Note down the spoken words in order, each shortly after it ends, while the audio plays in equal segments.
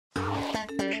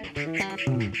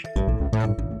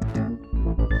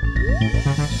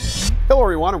Hello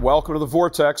everyone and welcome to the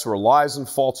Vortex, where lies and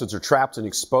falsehoods are trapped and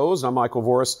exposed. I'm Michael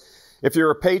Voris. If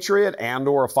you're a patriot and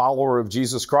or a follower of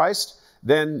Jesus Christ,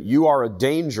 then you are a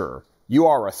danger. You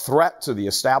are a threat to the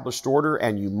established order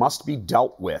and you must be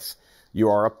dealt with. You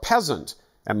are a peasant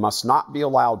and must not be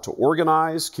allowed to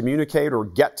organize, communicate, or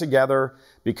get together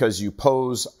because you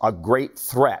pose a great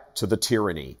threat to the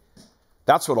tyranny.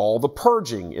 That's what all the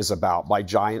purging is about by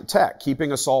giant tech,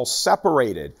 keeping us all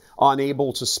separated,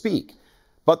 unable to speak.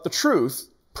 But the truth,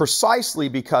 precisely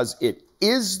because it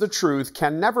is the truth,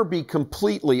 can never be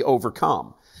completely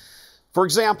overcome. For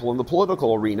example, in the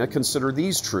political arena, consider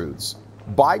these truths.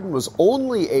 Biden was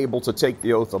only able to take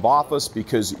the oath of office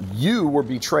because you were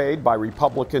betrayed by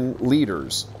Republican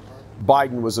leaders.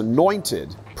 Biden was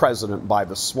anointed president by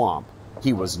the swamp.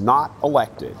 He was not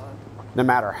elected. No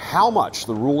matter how much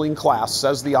the ruling class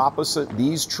says the opposite,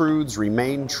 these truths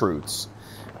remain truths.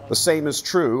 The same is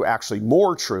true, actually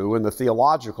more true, in the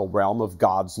theological realm of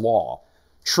God's law.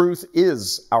 Truth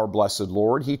is our blessed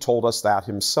Lord. He told us that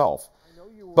himself.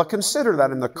 But consider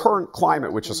that in the current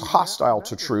climate, which is hostile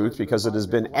to truth because it has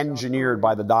been engineered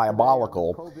by the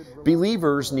diabolical,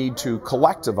 believers need to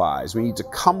collectivize. We need to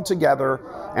come together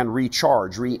and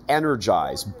recharge,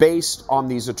 re-energize, based on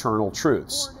these eternal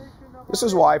truths. This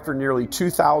is why for nearly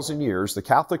 2,000 years, the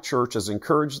Catholic Church has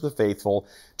encouraged the faithful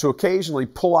to occasionally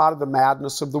pull out of the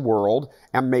madness of the world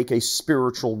and make a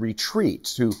spiritual retreat,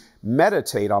 to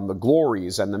meditate on the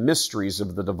glories and the mysteries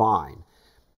of the divine.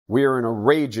 We are in a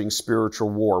raging spiritual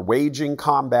war, waging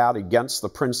combat against the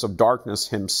Prince of Darkness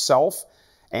himself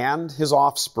and his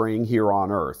offspring here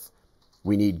on earth.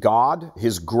 We need God,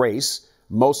 his grace,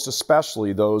 most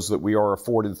especially those that we are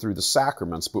afforded through the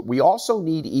sacraments, but we also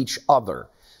need each other.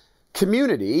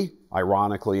 Community,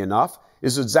 ironically enough,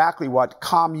 is exactly what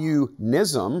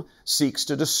communism seeks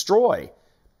to destroy.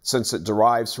 Since it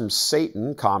derives from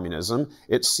Satan, communism,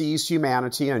 it sees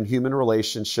humanity and human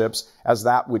relationships as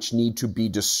that which need to be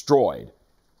destroyed.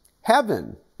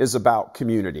 Heaven is about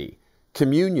community,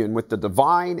 communion with the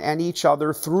divine and each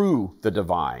other through the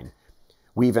divine.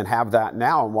 We even have that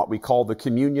now in what we call the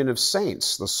communion of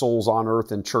saints, the souls on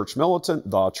earth in Church Militant,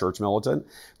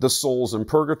 the souls in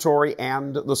purgatory,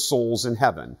 and the souls in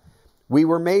heaven. We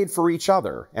were made for each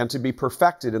other and to be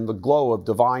perfected in the glow of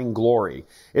divine glory.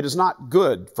 It is not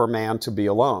good for man to be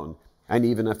alone. And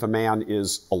even if a man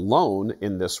is alone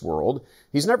in this world,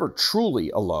 he's never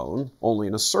truly alone, only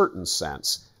in a certain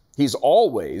sense. He's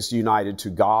always united to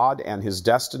God, and his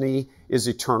destiny is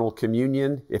eternal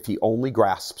communion if he only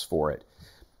grasps for it.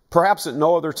 Perhaps at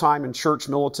no other time in church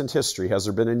militant history has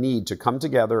there been a need to come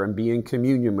together and be in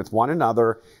communion with one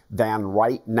another than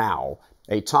right now,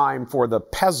 a time for the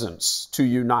peasants to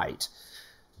unite.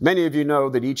 Many of you know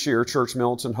that each year Church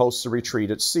Militant hosts a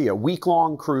retreat at sea, a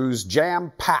week-long cruise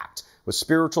jam-packed with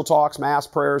spiritual talks, mass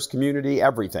prayers, community,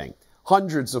 everything.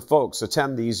 Hundreds of folks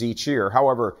attend these each year.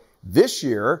 However, this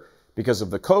year, because of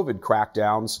the COVID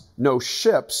crackdowns, no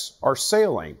ships are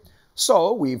sailing.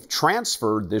 So we've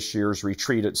transferred this year's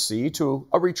retreat at sea to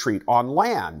a retreat on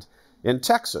land in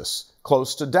Texas,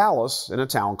 close to Dallas in a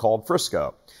town called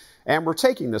Frisco. And we're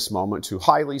taking this moment to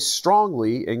highly,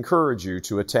 strongly encourage you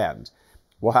to attend.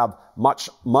 We'll have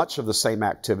much of the same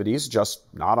activities, just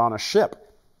not on a ship.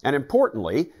 And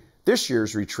importantly, this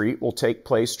year's retreat will take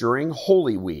place during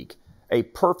Holy Week, a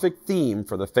perfect theme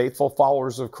for the faithful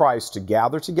followers of Christ to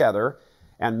gather together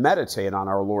and meditate on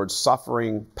our Lord's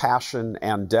suffering, passion,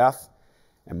 and death,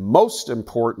 and most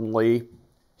importantly,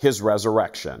 his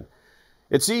resurrection.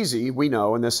 It's easy, we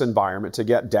know, in this environment to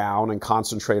get down and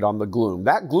concentrate on the gloom.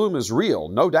 That gloom is real,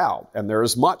 no doubt, and there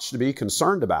is much to be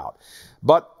concerned about.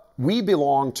 But we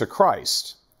belong to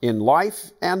Christ. In life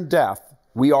and death,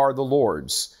 we are the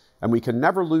Lord's, and we can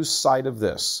never lose sight of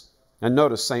this. And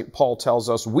notice St. Paul tells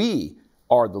us we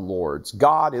are the Lord's.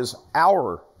 God is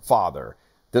our Father.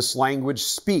 This language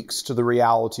speaks to the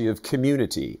reality of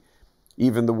community.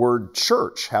 Even the word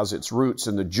church has its roots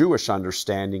in the Jewish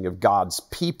understanding of God's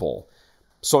people.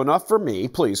 So enough for me.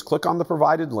 Please click on the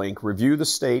provided link, review the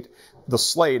slate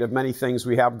of many things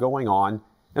we have going on,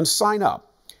 and sign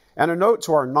up. And a note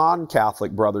to our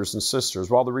non-Catholic brothers and sisters,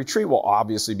 while the retreat will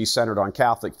obviously be centered on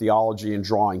Catholic theology and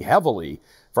drawing heavily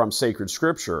from sacred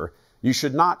scripture, you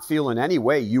should not feel in any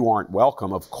way you aren't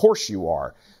welcome. Of course you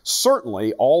are.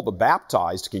 Certainly, all the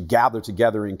baptized can gather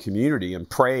together in community and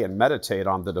pray and meditate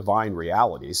on the divine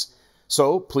realities.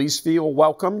 So please feel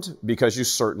welcomed, because you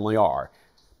certainly are.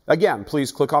 Again,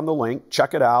 please click on the link,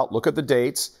 check it out, look at the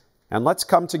dates, and let's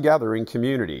come together in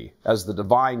community as the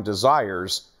divine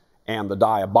desires and the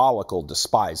diabolical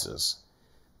despises.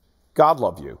 God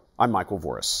love you. I'm Michael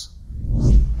Voris.